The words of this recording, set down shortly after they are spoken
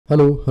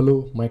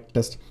Hello, mic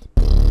test.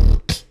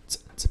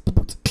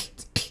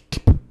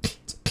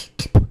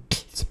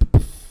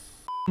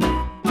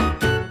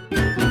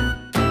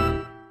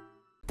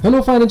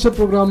 Hello financial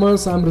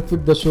programmers, I'm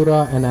𝐸𝐵𝐵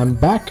Dashora and I'm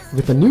back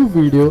with a new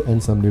video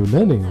and some new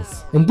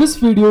learnings. In this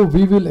video,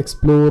 we will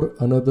explore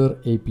another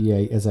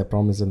API as I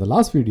promised in the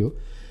last video.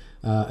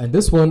 And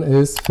this one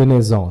is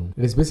Finazon.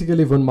 It is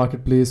basically one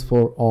marketplace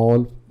for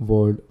all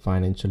world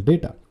financial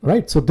data,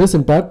 right? So this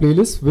entire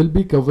playlist will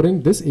be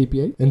covering this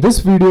API. In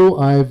this video,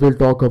 I will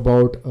talk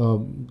about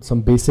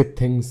some basic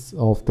things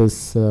of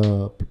this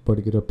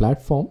particular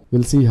platform.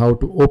 We'll see how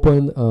to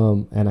open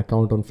an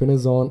account on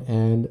Finazon,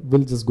 and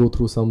we'll just go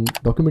through some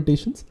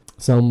documentations,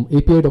 some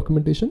API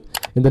documentation.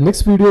 In the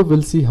next video,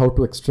 we'll see how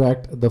to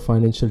extract the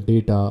financial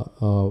data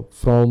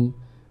from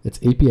its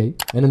API,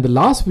 and in the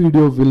last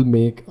video we'll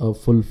make a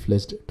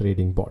full-fledged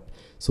trading bot.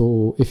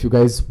 So if you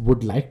guys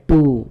would like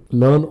to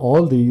learn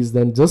all these,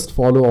 then just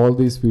follow all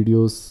these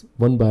videos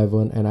one by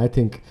one, and I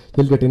think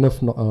you'll get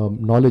enough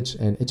knowledge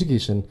and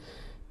education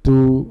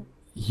to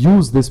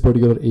use this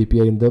particular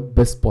API in the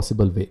best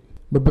possible way.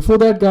 But before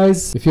that,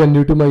 guys, if you are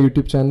new to my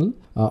YouTube channel,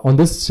 on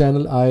this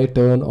channel I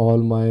turn all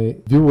my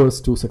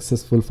viewers to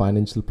successful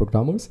financial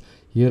programmers.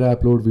 Here I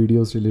upload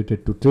videos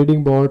related to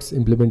trading bots,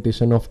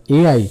 implementation of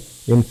AI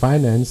in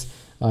finance.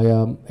 I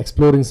am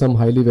exploring some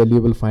highly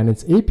valuable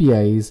finance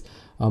APIs,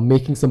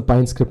 making some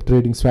Pine script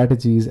trading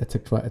strategies,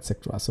 etc,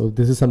 etc. So if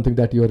this is something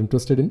that you are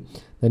interested in,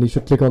 then you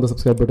should click on the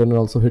subscribe button and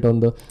also hit on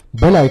the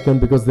bell icon,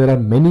 because there are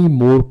many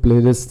more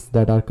playlists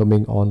that are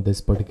coming on this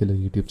particular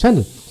YouTube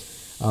channel.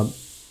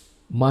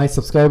 My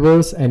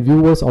subscribers and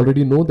viewers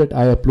already know that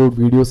I upload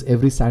videos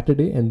every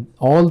Saturday, and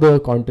all the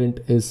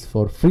content is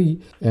for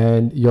free,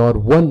 and your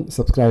one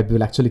subscribe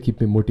will actually keep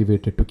me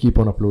motivated to keep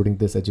on uploading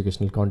this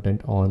educational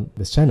content on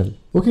this channel.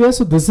 Okay,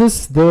 so this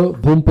is the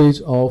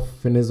homepage of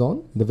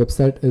Finazon. The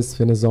website is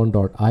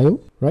finazon.io,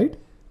 right?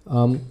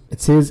 It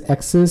says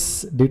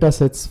access data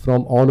sets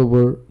from all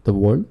over the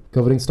world,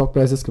 covering stock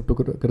prices,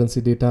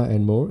 cryptocurrency data,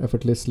 and more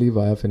effortlessly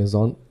via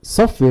Finazon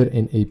software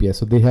and API.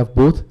 So they have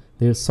both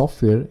their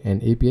software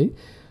and API.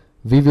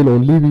 We will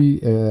only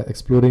be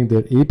exploring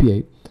their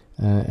API,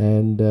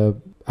 and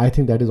I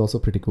think that is also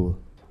pretty cool.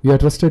 We are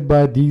trusted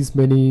by these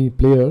many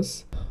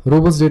players.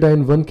 Robust data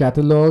in one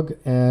catalog,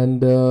 and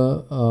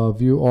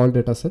view all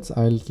data sets.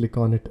 I'll click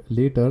on it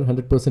later.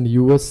 100%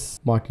 US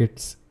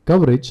markets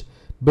coverage.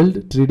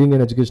 Build trading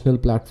and educational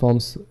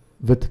platforms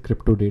with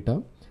crypto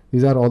data.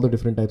 These are all the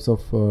different types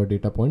of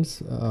data points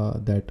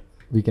that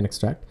we can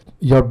extract.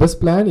 Your best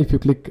plan, if you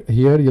click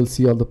here, you'll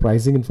see all the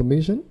pricing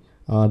information.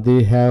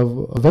 They have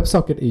a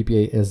WebSocket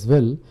API as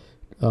well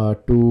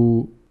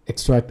to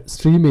extract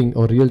streaming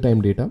or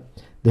real-time data.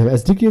 They have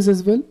SDKs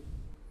as well,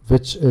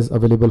 which is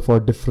available for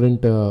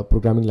different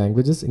programming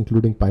languages,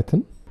 including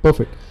Python.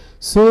 Perfect.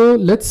 So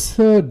let's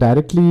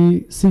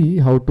directly see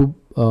how to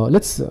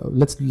let's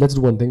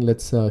do one thing.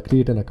 Let's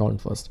create an account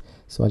first.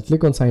 So I'll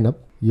click on sign up.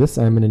 Yes,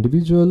 I am an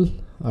individual.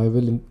 I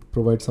will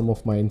provide some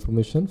of my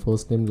information,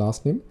 first name,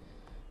 last name,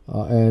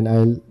 and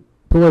I'll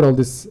provide all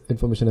this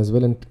information as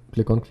well, and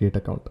click on create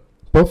account.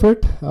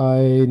 Perfect.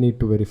 I need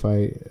to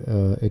verify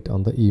it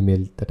on the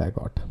email that I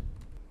got.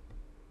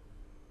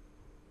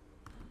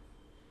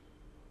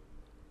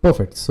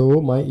 Perfect. So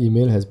my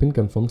email has been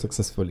confirmed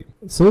successfully.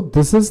 So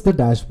this is the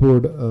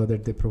dashboard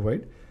that they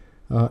provide.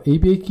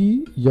 API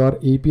key. Your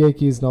API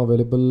key is now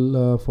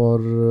available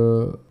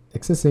for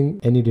accessing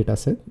any data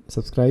set.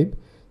 Subscribe.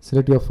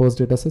 Select your first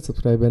data set,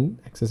 subscribe, and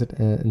access it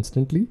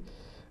instantly,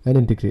 and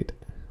integrate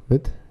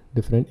with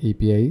different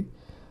API,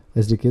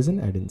 SDKs,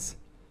 and add-ins.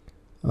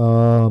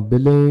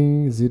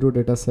 Billing, 0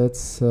 data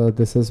sets.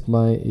 This is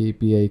my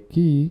API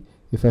key.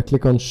 If I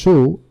click on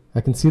show,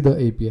 I can see the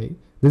API.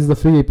 This is the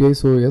free API,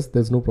 so yes,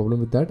 there's no problem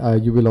with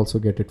that. You will also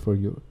get it for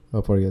you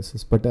for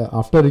yourselves. But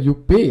after you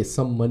pay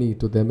some money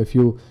to them,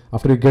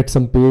 after you get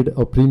some paid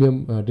or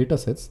premium data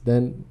sets,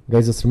 then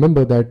guys, just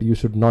remember that you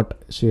should not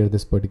share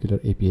this particular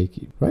API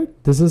key, right?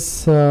 This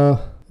is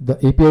the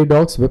API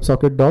docs,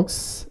 WebSocket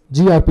docs,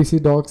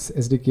 gRPC docs,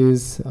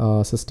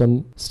 SDKs,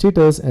 system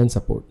status, and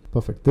support.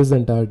 Perfect. This is the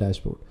entire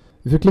dashboard.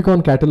 If you click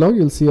on catalog,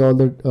 you'll see all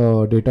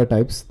the data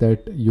types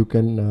that you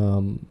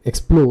can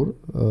explore.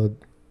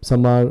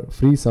 Some are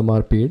free, some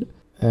are paid.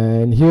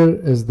 And here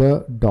is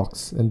the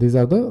docs. And these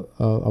are the,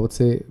 I would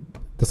say,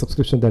 the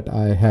subscription that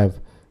I have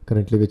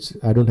currently, which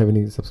I don't have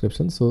any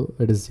subscription, so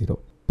it is 0.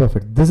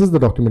 Perfect. This is the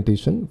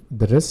documentation,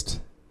 the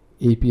REST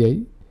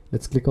API.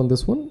 Let's click on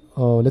this one.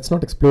 Let's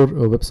not explore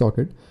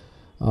WebSocket.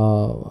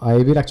 I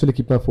will actually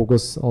keep my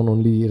focus on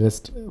only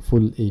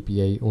RESTful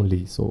API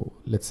only. So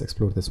let's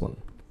explore this one.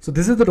 So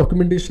this is the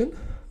documentation.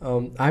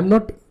 I'm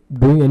not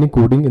doing any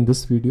coding in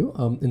this video.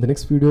 In the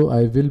next video,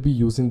 I will be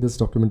using this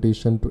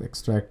documentation to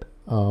extract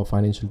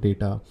financial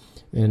data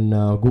in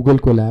Google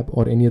Colab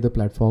or any other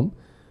platform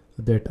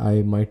that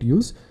I might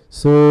use.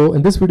 So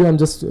in this video, I'm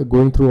just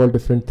going through all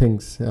different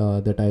things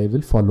that I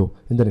will follow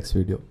in the next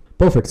video.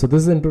 Perfect. So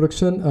this is the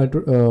introduction.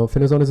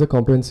 Finazon is a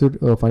comprehensive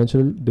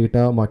financial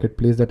data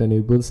marketplace that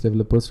enables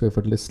developers to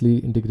effortlessly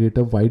integrate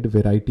a wide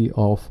variety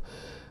of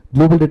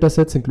global data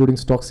sets including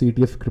stocks,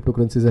 ETF,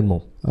 cryptocurrencies, and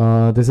more.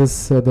 This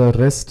is the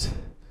REST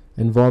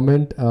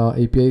environment.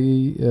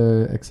 API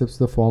accepts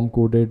the form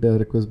coded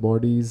request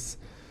bodies,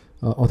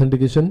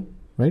 authentication,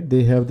 right?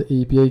 They have the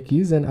API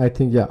keys, and I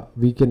think, yeah,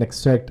 we can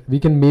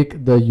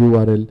make the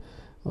URL.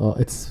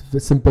 It's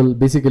simple.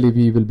 Basically,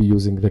 we will be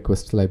using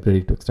request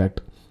library to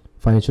extract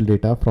financial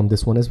data from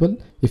this one as well.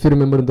 If you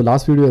remember in the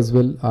last video as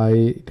well,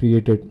 I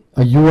created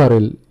a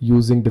URL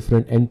using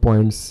different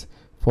endpoints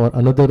for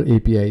another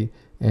API,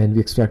 and we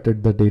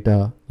extracted the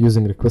data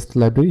using request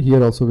library.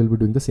 Here also we'll be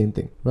doing the same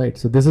thing, right?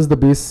 So this is the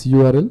base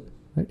URL,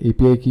 right?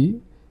 API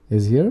key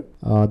is here,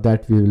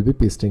 that we will be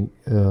pasting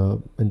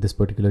in this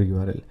particular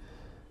URL,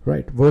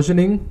 right?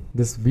 Versioning,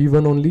 this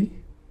v1 only,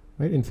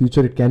 right? In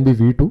future it can be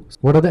v2.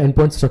 What are the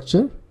endpoint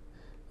structure?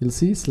 You'll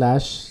see /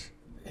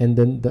 and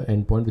then the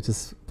endpoint, which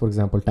is, for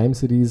example, time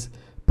series,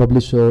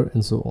 publisher,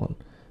 and so on.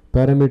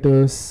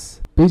 Parameters,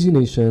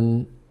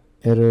 pagination,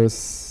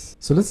 errors.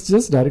 So let's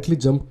just directly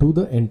jump to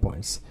the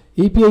endpoints.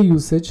 API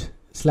usage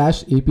 /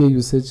 API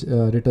usage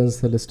returns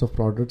the list of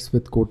products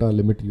with quota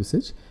limit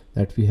usage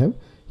that we have.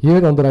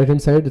 Here on the right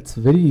hand side, it's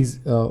very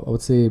easy, I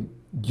would say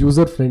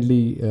user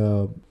friendly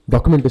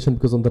documentation,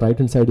 because on the right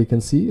hand side you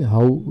can see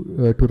how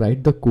to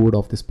write the code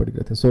of this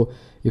particular thing. So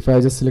if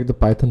I just select the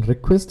Python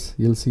requests,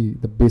 you'll see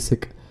the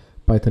basic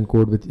Python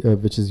code with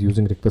which is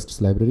using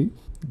requests library.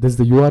 This is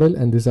the URL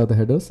and these are the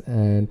headers,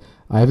 and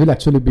I will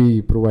actually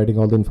be providing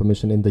all the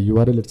information in the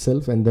URL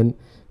itself, and then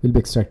we'll be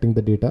extracting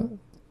the data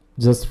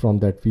just from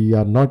that. We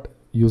are not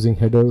using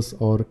headers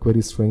or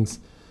query strings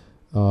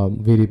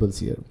variables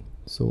here.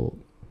 So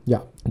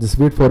yeah, just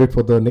wait for it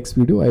for the next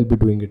video. I'll be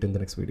doing it in the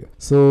next video.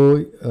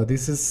 So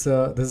this is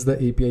the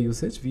API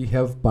usage. We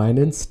have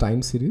Binance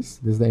time series.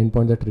 This is the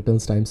endpoint that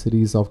returns time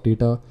series of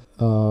data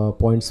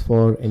points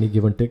for any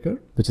given ticker,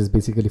 which is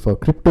basically for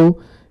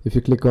crypto. If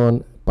you click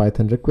on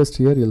Python request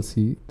here, you'll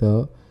see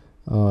the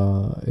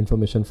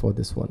information for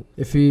this one.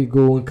 If we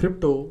go on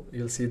crypto,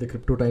 you'll see the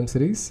crypto time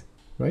series,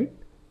 right?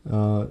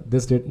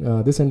 This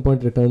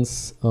endpoint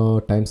returns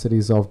time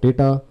series of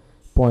data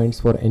points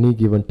for any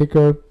given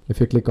ticker. If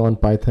you click on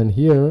Python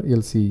here,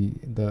 you'll see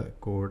the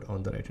code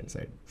on the right hand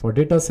side. For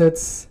data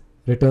sets,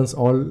 returns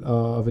all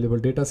available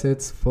data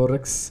sets.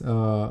 Forex,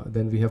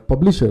 then we have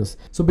publishers.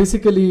 So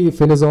basically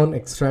Finazon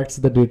extracts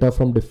the data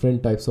from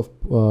different types of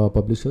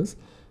publishers.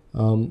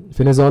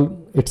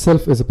 Finazon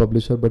itself is a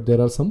publisher, but there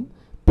are some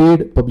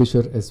paid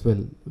publisher as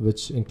well,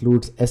 which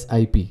includes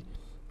SIP,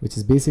 which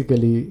is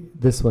basically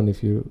this one,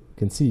 if you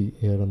can see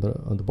here on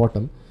the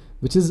bottom,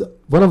 which is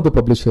one of the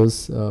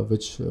publishers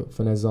which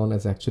Finazon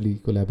has actually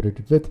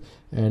collaborated with,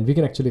 and we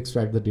can actually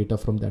extract the data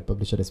from that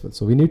publisher as well.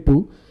 So we need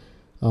to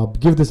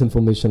give this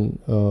information.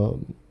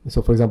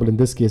 So for example, in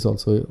this case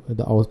also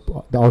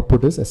the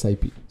output is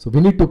SIP. So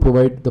we need to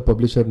provide the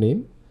publisher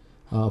name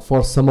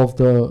for some of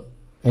the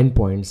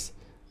endpoints,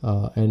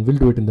 and we'll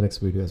do it in the next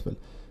video as well.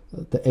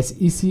 The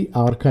SEC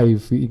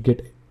archive, we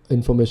get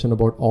information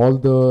about all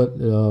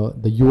the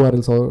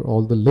URLs or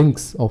all the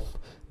links of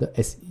the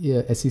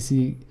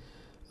SEC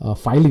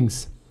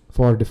filings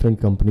for different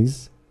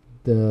companies.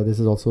 This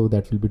is also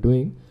that we'll be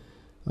doing.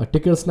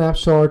 Ticker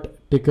snapshot,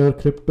 ticker,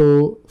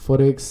 crypto,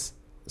 forex,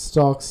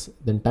 stocks,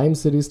 then time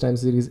series,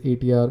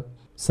 ATR,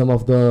 some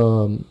of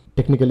the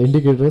technical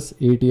indicators,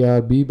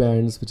 ATR, B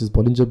bands, which is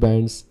Bollinger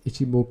Bands,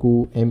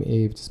 Ichimoku,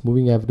 MA, which is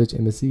moving average,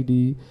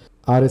 MACD,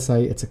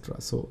 RSI, etc.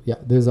 So yeah,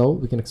 this is how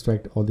we can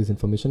extract all this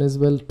information as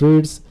well.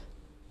 Trades,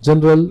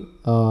 general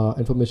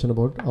information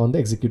about on the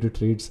executed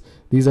trades.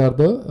 These are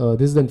the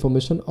this is the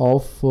information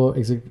of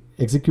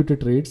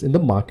executed trades in the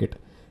market.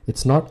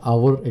 It's not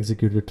our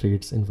executed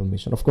trades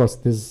information. Of course,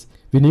 this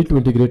we need to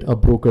integrate a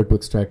broker to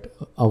extract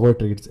our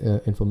trades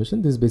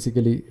information. This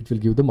basically it will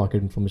give the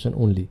market information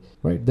only,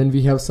 right? Then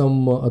we have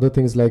some other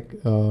things like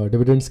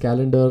dividends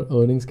calendar,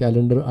 earnings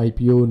calendar,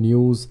 IPO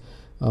news,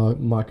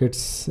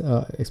 markets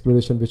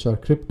exploration, which are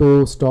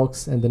crypto,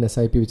 stocks, and then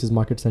SIP, which is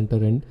market center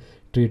and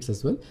trades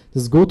as well.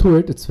 Just go through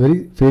it. It's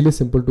fairly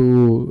simple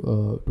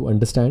to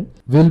understand.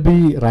 We'll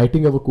be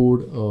writing our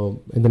code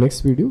in the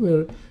next video,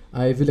 where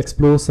I will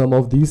explore some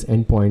of these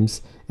endpoints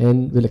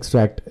and will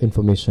extract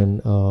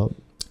information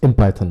in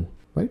Python,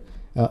 right?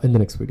 In the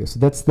next video. So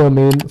that's the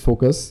main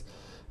focus.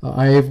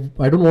 I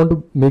don't want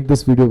to make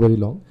this video very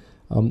long.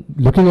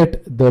 Looking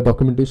at the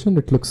documentation,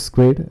 it looks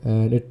great,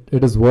 and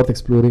it is worth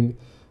exploring.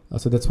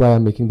 So that's why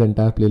I'm making the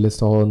entire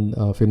playlist on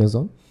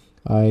Finazon.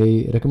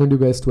 I recommend you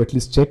guys to at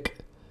least check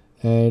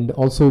and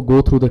also go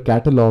through the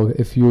catalog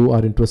if you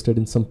are interested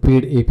in some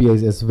paid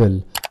APIs as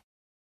well.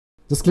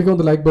 Just click on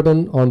the like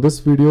button on this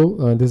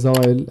video. This is how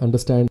I'll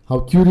understand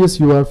how curious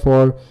you are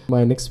for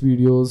my next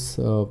videos,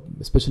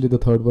 especially the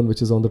third one,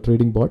 which is on the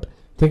trading bot.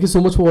 Thank you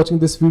so much for watching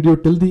this video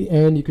till the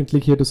end. You can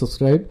click here to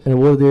subscribe, and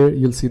over there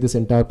you'll see this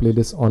entire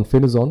playlist on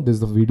Finazon. This is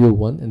the video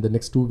 1, and the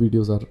next 2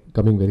 videos are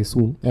coming very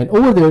soon. And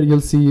over there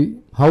you'll see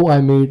how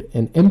I made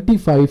an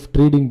MT5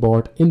 trading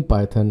bot in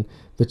Python,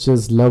 which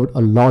is loved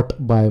a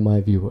lot by my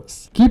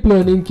viewers. Keep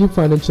learning, keep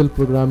financial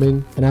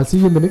programming, and I'll see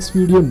you in the next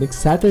video next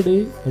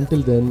Saturday.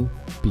 Until then,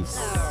 peace.